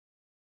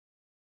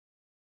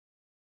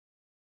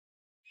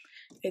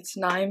It's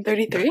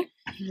 9:33.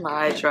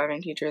 My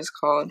driving teacher is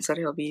called and said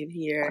he'll be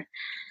here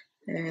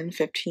in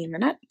 15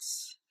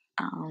 minutes.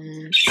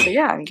 So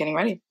yeah, I'm getting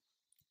ready.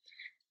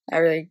 I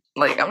really,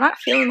 like, I'm not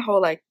feeling the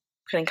whole, like,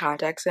 putting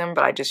contacts in,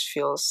 but I just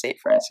feel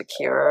safer and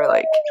secure,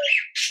 like,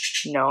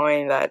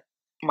 knowing that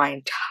my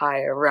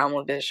entire realm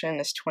of vision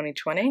is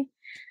 20/20,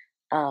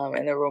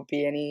 and there won't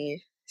be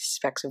any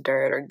specks of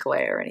dirt or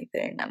glare or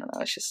anything. I don't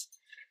know, it's just,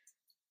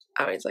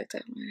 I always like to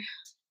have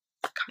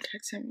my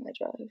contacts in when I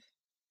drive.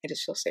 I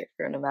just feel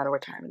safer no matter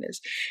what time it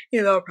is.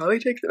 You know, I'll probably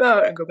take them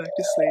out and go back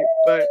to sleep,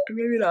 but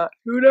maybe not.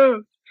 Who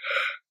knows?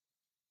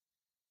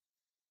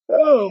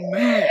 Oh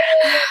man.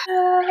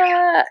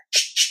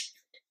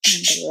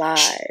 And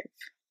alive.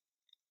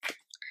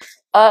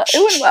 It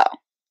went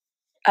well.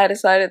 I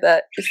decided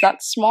that it's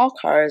not small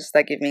cars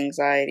that give me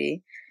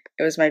anxiety.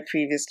 It was my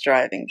previous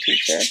driving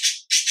teacher.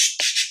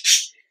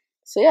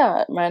 So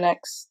yeah, my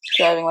next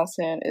driving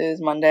lesson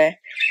is Monday.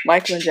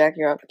 Michael and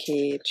Jackie are out the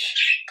cage.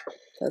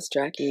 That's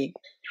Jackie.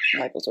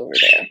 Michael's over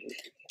there.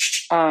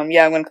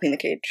 Yeah, I'm gonna clean the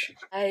cage.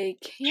 I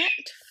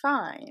can't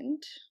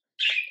find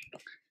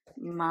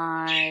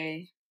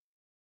my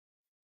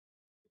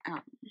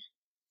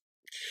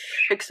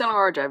external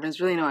hard drive, and it's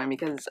really annoying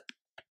because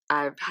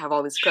I have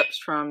all these clips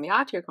from the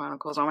Ahtiya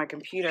Chronicles on my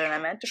computer, and I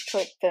meant to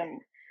put them.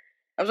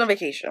 I was on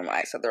vacation when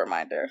I set the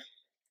reminder,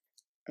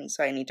 and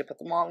so I need to put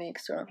them all on the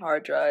external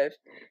hard drive.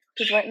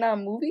 Because right now,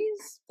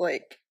 movies,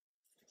 like,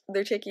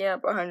 they're taking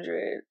up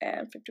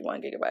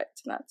 151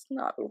 gigabytes, and that's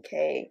not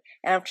okay.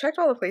 And I've checked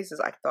all the places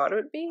I thought it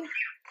would be,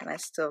 and I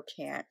still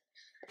can't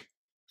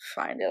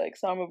find it. Like,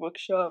 some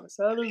bookshop,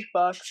 some of those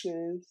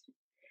boxes.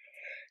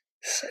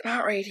 It's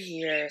not right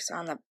here. It's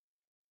on the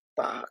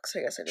box.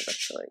 I guess I just have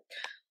to,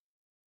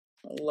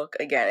 like, look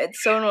again.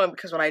 It's so annoying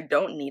because when I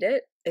don't need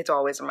it, it's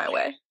always in my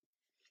way.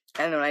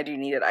 And when I do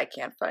need it, I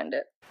can't find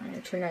it.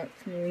 It's not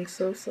moving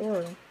so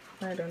slow.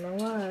 I don't know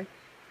why.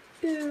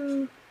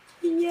 Ooh,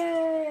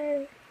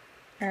 yay!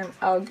 And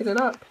I'll get it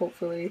up,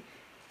 hopefully,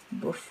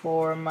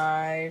 before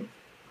my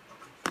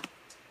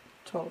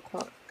 12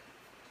 o'clock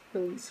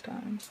release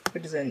time,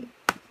 which is in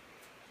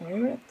 8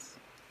 minutes?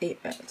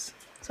 8 minutes.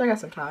 So I got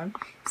some time.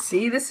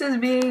 See, this is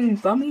being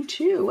bummy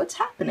too. What's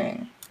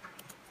happening?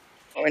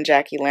 When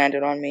Jackie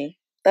landed on me,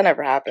 that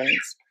never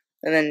happens.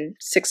 And then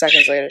 6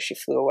 seconds later, she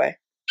flew away.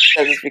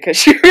 That is because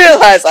she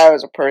realized I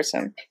was a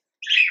person.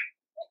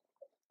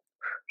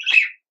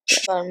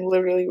 I'm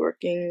literally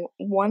working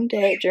 1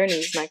 day at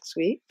Journeys next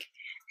week.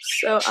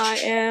 So I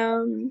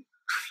am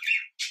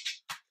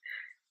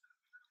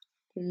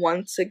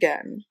once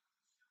again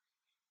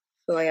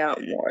filling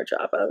out more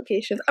job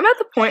applications. I'm at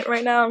the point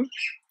right now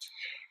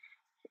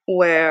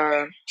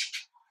where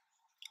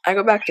I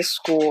go back to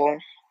school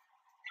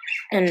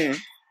in,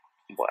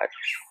 what,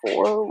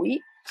 4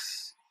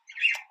 weeks?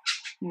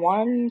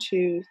 1,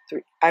 2,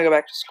 3. I go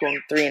back to school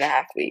in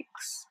 3.5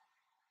 weeks.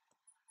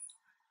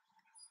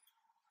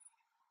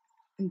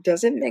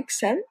 Does it make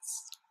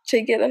sense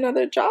to get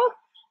another job?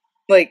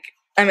 Like,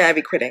 I mean, I'd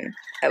be quitting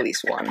at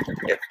least one,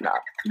 if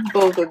not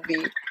both of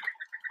the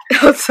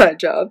outside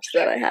jobs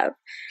that I have.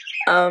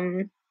 I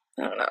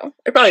don't know.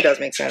 It probably does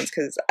make sense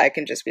because I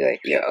can just be like,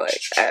 yo, like,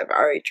 I have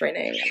RA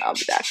training and I'll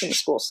be back when the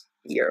school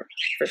year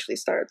officially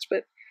starts.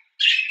 But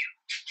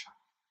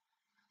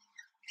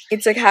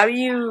it's like, how do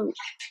you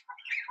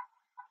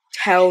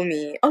tell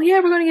me, oh yeah,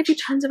 we're going to give you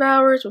tons of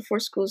hours before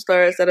school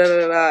starts, da da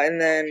da da, and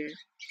then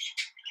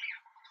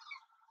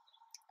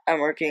I'm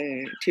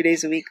working 2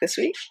 days a week this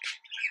week,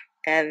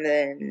 and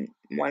then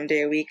 1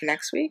 day a week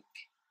next week.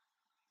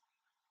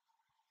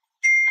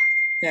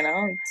 You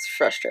know, it's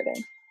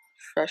frustrating.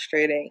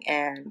 Frustrating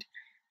and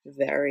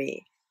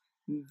very,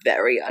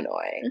 very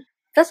annoying.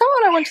 That's not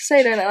what I wanted to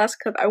say during the last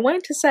clip. I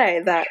wanted to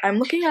say that I'm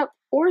looking up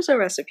orzo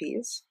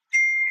recipes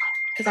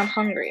because I'm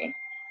hungry.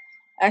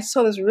 I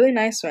saw this really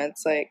nice one.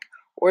 It's like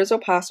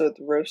orzo pasta with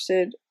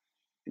roasted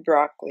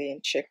broccoli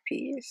and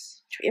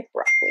chickpeas. Should we have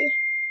broccoli?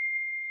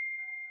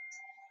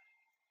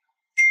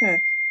 I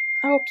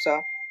hope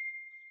so.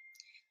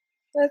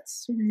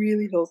 Let's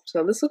really hope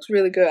so. This looks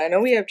really good. I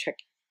know we have chickpeas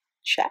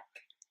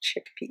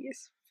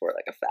for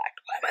like a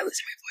fact. Why am I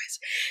losing my voice?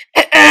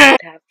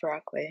 Have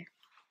broccoli.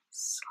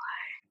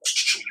 Slide.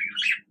 Jackie.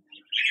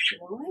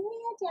 What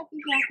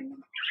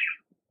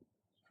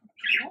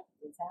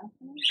is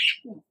happening?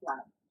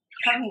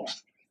 Come here.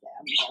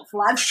 I'm gonna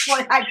fly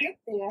before I get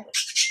there.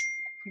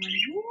 Come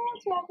here,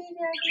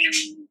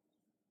 Jackie.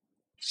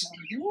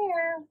 Come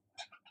here.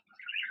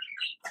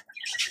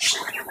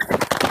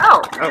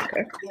 Oh,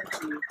 okay.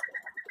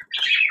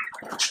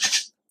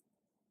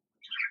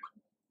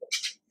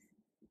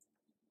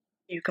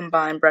 You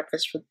combine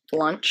breakfast with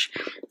lunch,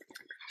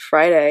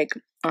 fried egg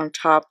on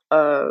top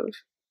of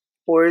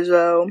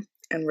orzo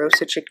and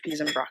roasted chickpeas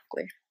and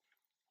broccoli.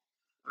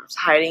 It's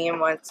hiding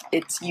in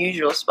its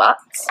usual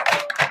spots,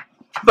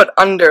 but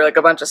under like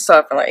a bunch of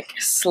stuff and like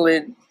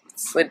slid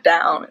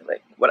down,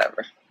 like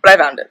whatever. But I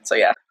found it, so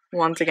yeah.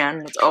 Once again,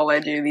 that's all I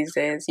do these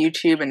days: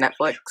 YouTube and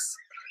Netflix.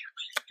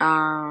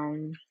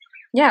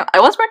 Yeah, I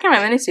was working on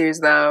my miniseries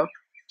though.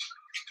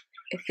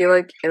 I feel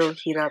like it'll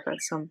heat up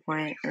at some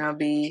point and it'll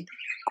be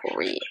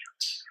great.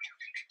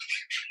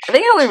 I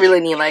think I only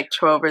really need like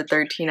 12 or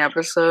 13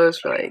 episodes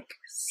for like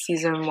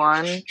season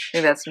 1. I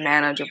think that's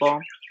manageable.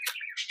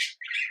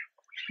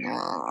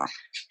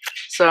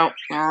 So,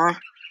 I'm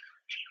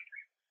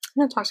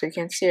gonna talk so you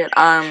can't see it.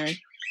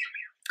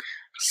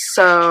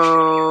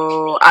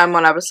 So I'm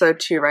on episode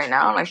 2 right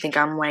now, and I think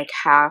I'm like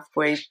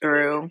halfway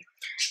through.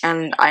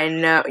 And I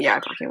know, yeah,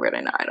 I'm talking weird. I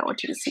know. I don't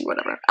want you to see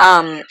whatever.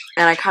 And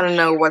I kind of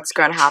know what's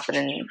going to happen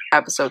in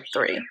episode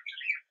 3.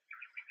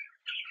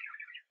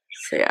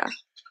 So yeah,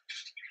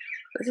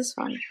 this is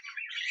fun.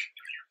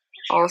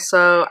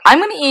 Also, I'm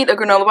gonna eat a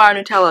granola bar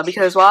and Nutella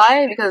because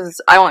why? Because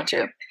I want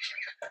to.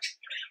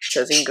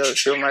 Says you can go to the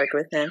supermarket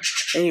with him,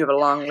 and you have a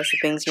long list of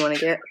things you want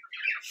to get.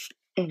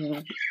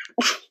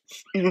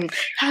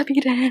 Happy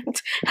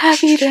dance,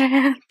 happy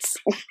dance.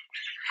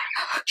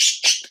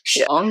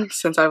 Yeah, long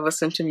since I've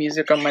listened to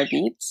music on my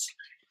beats,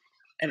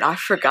 and I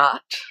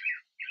forgot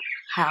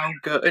how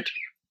good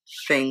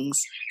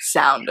things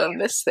sound on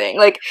this thing.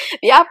 Like,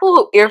 the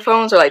Apple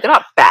earphones are like, they're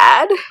not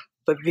bad,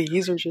 but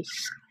these are just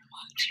so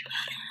much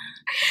better.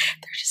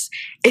 They're just,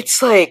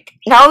 it's like,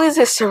 not only is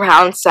it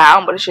surround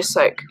sound, but it's just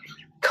like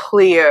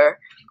clear,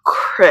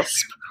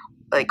 crisp,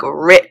 like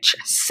rich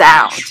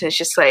sound. It's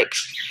just like,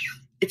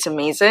 it's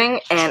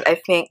amazing. And I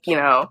think, you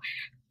know,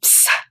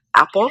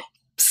 Apple,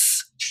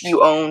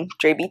 you own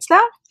Dre Beats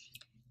now,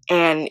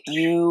 and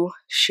you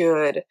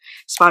should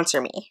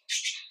sponsor me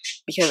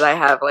because I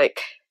have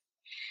like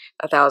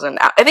 1,000.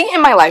 I think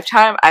in my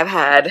lifetime I've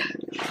had,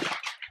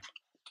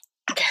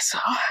 okay, so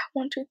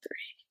 1, 2, 3,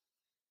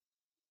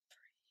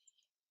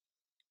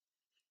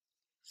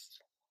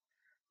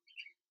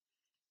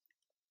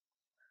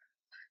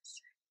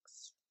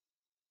 6,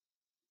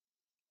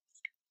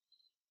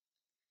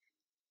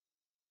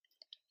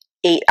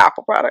 8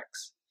 Apple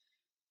products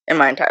in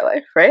my entire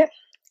life, right?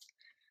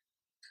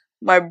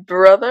 My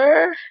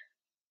brother,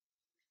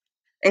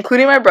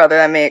 including my brother,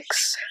 that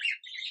makes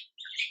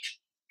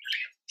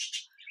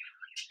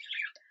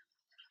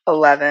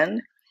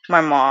 11.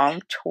 My mom,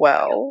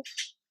 12.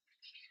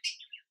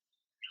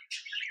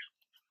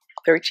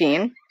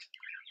 13.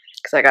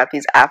 Because I got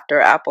these after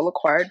Apple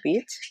acquired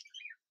Beats.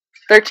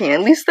 13.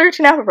 At least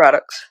 13 Apple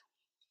products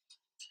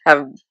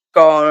have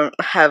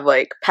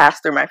like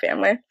passed through my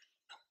family.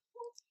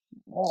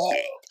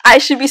 I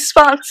should be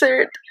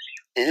sponsored.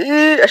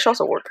 I should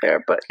also work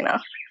there, but you know.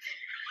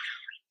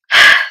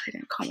 They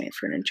didn't call me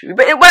for an interview,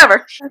 but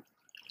whatever.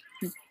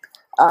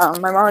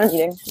 My mom is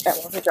eating at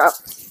one of her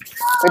jobs,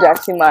 which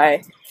actually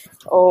my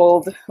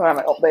old, well, not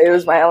my old, but it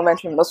was my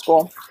elementary middle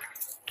school.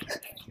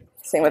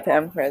 Same with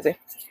him, where is he?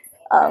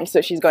 So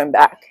she's going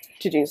back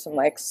to do some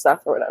like stuff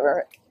or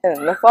whatever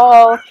in the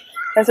fall,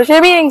 and so she's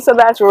eating. So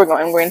that's where we're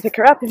going. We're going to pick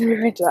her up and we're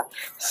going to the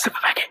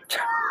supermarket.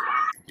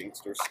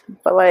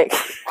 But like,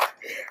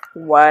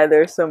 why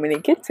there's so many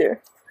kids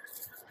here?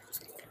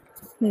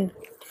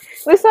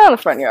 At least not in the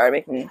front yard,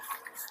 making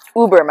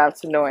uber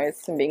amounts of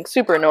noise and being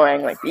super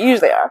annoying like they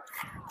usually are.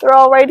 They're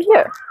all right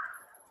here.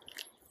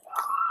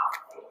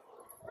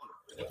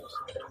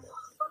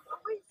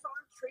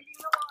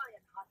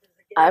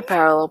 I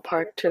parallel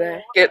parked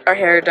today. Get our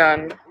hair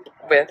done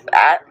with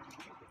that,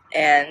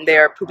 and they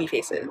are poopy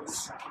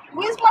faces.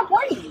 Where's my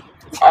brain?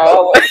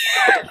 Oh.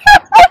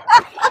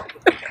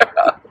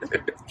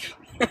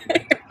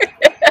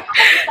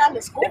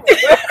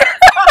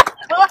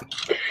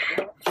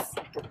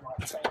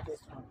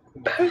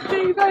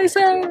 Poopy faces.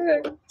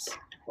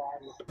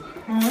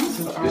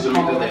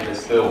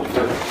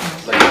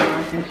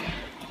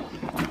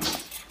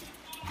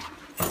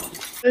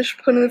 Just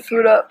putting the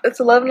food up. It's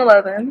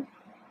 11:11.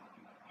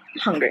 I'm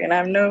hungry and I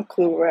have no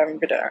clue what we're having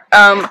for dinner.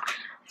 I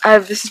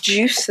have this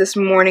juice, this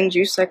morning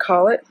juice I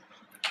call it.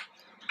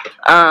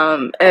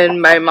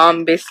 And my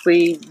mom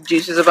basically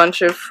juices a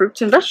bunch of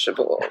fruits and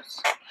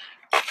vegetables.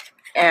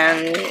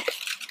 And I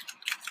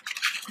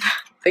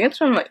think it's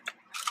from like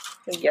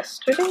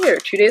yesterday or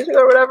 2 days ago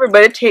or whatever,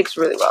 but it tastes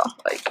really well.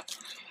 Like,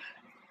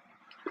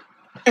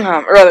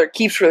 or rather, it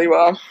keeps really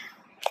well.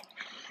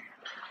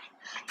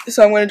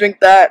 So I'm gonna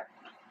drink that.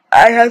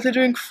 I have to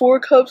drink 4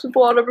 cups of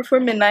water before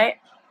midnight.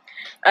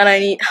 And I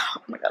need,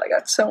 oh my god, I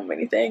got so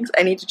many things.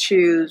 I need to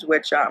choose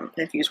which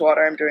infused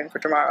water I'm doing for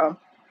tomorrow.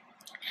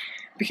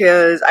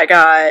 Because I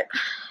got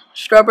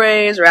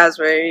strawberries,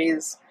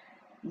 raspberries,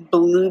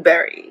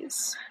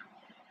 blueberries.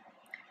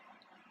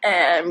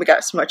 And we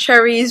got some more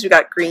cherries, we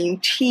got green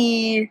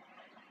tea.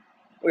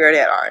 We already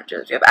had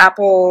oranges. We have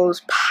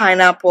apples,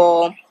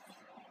 pineapple.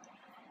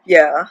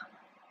 Yeah.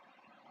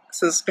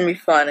 So it's gonna be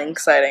fun and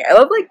exciting. I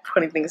love like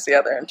putting things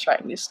together and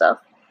trying new stuff.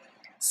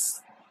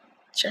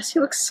 Jessie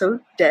looks so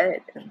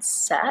dead and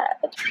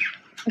sad.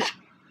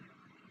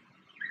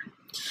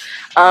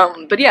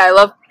 But yeah, I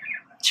love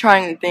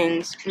trying new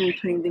things and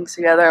putting things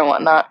together and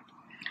whatnot.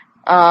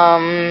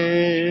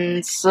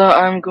 So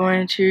I'm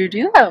going to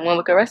do that. I'm gonna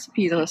look at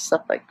recipes and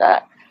stuff like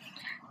that.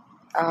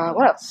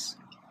 What else?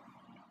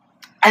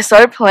 I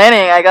started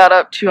planning. I got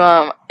up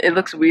to, it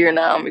looks weird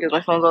now because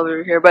my phone's all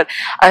over here, but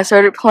I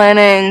started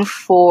planning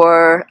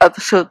for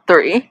episode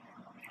 3.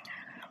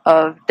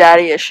 of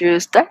daddy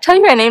issues. Did I tell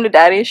you I named it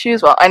daddy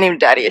issues? Well, I named it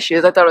daddy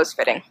issues. I thought it was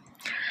fitting.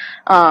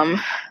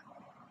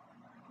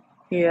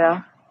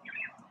 Yeah.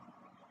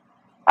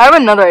 I have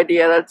another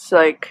idea that's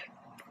like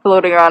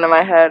floating around in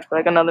my head for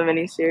like another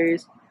mini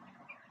series,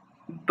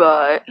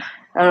 but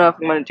I don't know if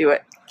I'm gonna do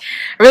it.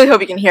 I really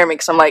hope you can hear me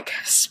because I'm like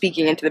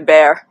speaking into the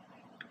bear.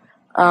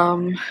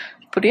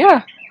 But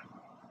yeah,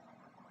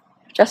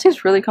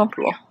 Jesse's really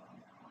comfortable.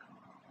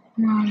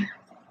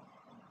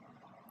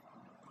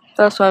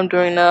 That's what I'm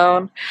doing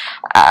now.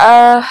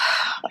 I'm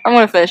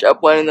gonna finish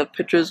uploading the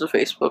pictures to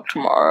Facebook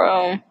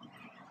tomorrow.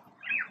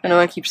 I know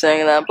I keep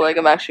saying that, but like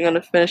I'm actually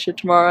gonna finish it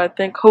tomorrow, I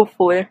think,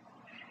 hopefully.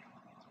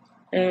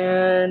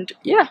 And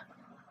yeah.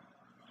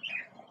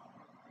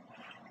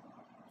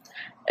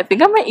 I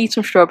think I might eat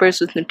some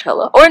strawberries with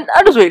Nutella. Or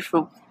I'll just wait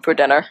for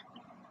dinner.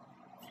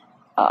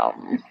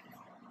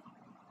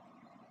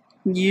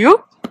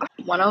 Yup.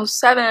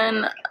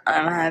 107.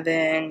 I'm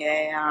having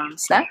a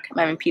snack. I'm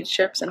having pizza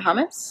chips and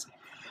hummus.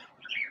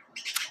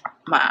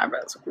 My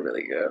eyebrows look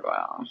really good.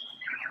 Wow.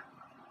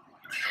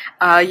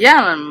 Yeah,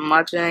 I'm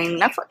watching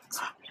Netflix.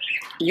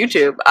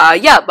 YouTube.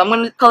 Yeah, but I'm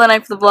gonna call it a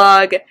night for the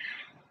vlog.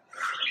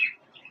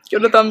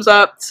 Give it a thumbs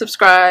up,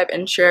 subscribe,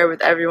 and share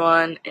with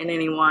everyone and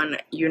anyone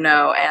you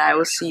know. And I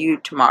will see you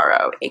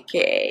tomorrow,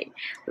 aka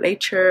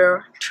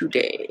later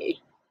today.